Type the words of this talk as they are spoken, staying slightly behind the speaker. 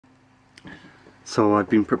So I've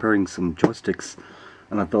been preparing some joysticks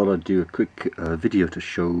and I thought I'd do a quick video to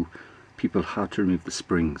show people how to remove the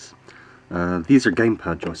springs. These are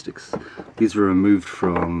Gamepad joysticks. These were removed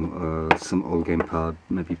from some old Gamepad,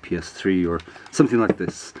 maybe PS3 or something like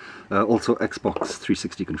this. Also Xbox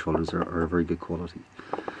 360 controllers are very good quality.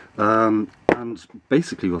 And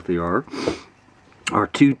basically what they are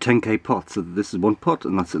two 10k pots. So this is one pot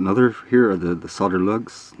and that's another. Here are the solder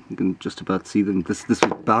lugs. You can just about see them. This was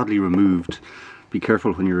badly removed. Be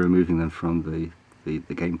careful when you're removing them from the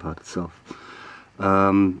gamepad itself.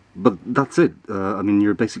 But that's it. I mean,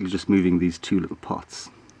 you're basically just moving these two little pots.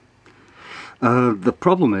 The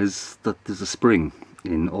problem is that there's a spring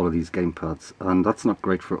in all of these gamepads, and that's not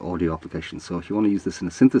great for audio applications. So if you want to use this in a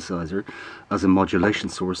synthesizer as a modulation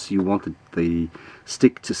source, you want the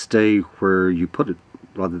stick to stay where you put it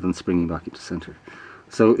rather than springing back into center.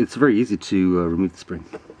 So it's very easy to remove the spring.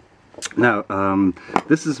 Now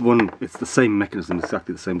this is one, it's the same mechanism,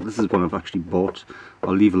 exactly the same, but this is one I've actually bought.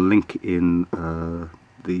 I'll leave a link in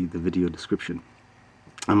the video description.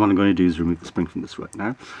 And what I'm going to do is remove the spring from this right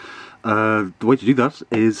now. The way to do that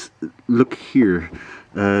is, look here,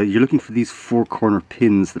 you're looking for these four corner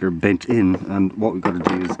pins that are bent in, and what we've got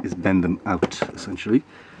to do is bend them out essentially.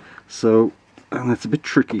 So, and it's a bit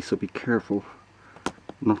tricky, so be careful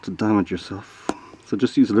not to damage yourself. So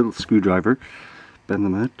just use a little screwdriver, bend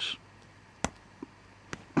them out.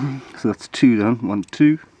 So that's two done, 1,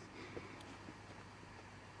 2.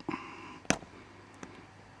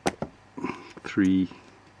 3,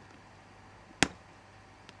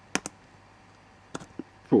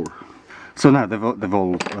 4. So now they've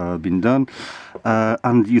all been done,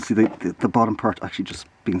 and you see the bottom part actually just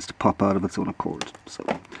begins to pop out of its own accord. So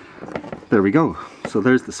there we go. So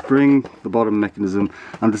there's the spring, the bottom mechanism,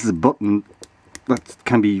 and this is a button that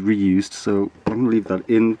can be reused. So I'm going to leave that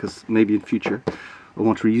in because maybe in future I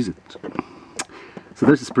want to reuse it. So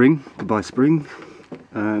there's the spring, goodbye spring,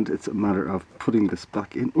 and it's a matter of putting this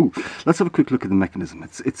back in. Ooh, let's have a quick look at the mechanism.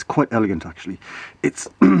 It's quite elegant actually. It's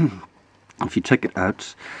if you check it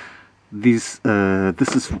out, this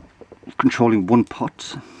is controlling one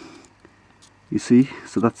pot. You see,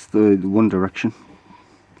 so that's the one direction,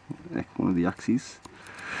 one of the axes,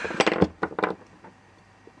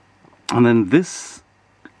 and then this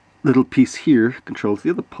little piece here controls the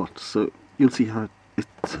other pot. So you'll see how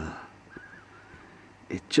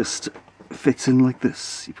it just fits in like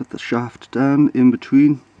this. You put the shaft down in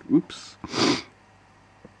between. Oops,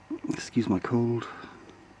 excuse my cold.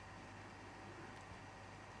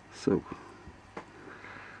 So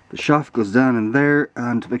the shaft goes down in there,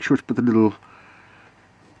 and make sure to put the little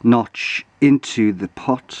notch into the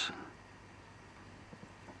pot,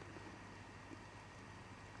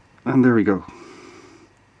 and there we go.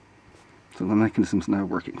 So the mechanism's now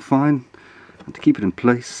working fine, and to keep it in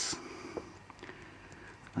place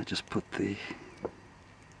I just put the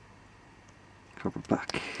cover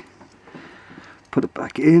back, put it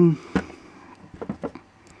back in,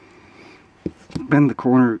 bend the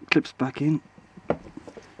corner, clips back in,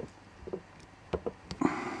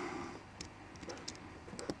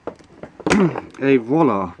 et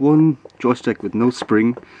voila, one joystick with no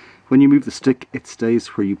spring. When you move the stick, it stays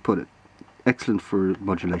where you put it. Excellent for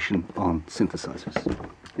modulation on synthesizers.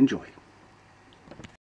 Enjoy.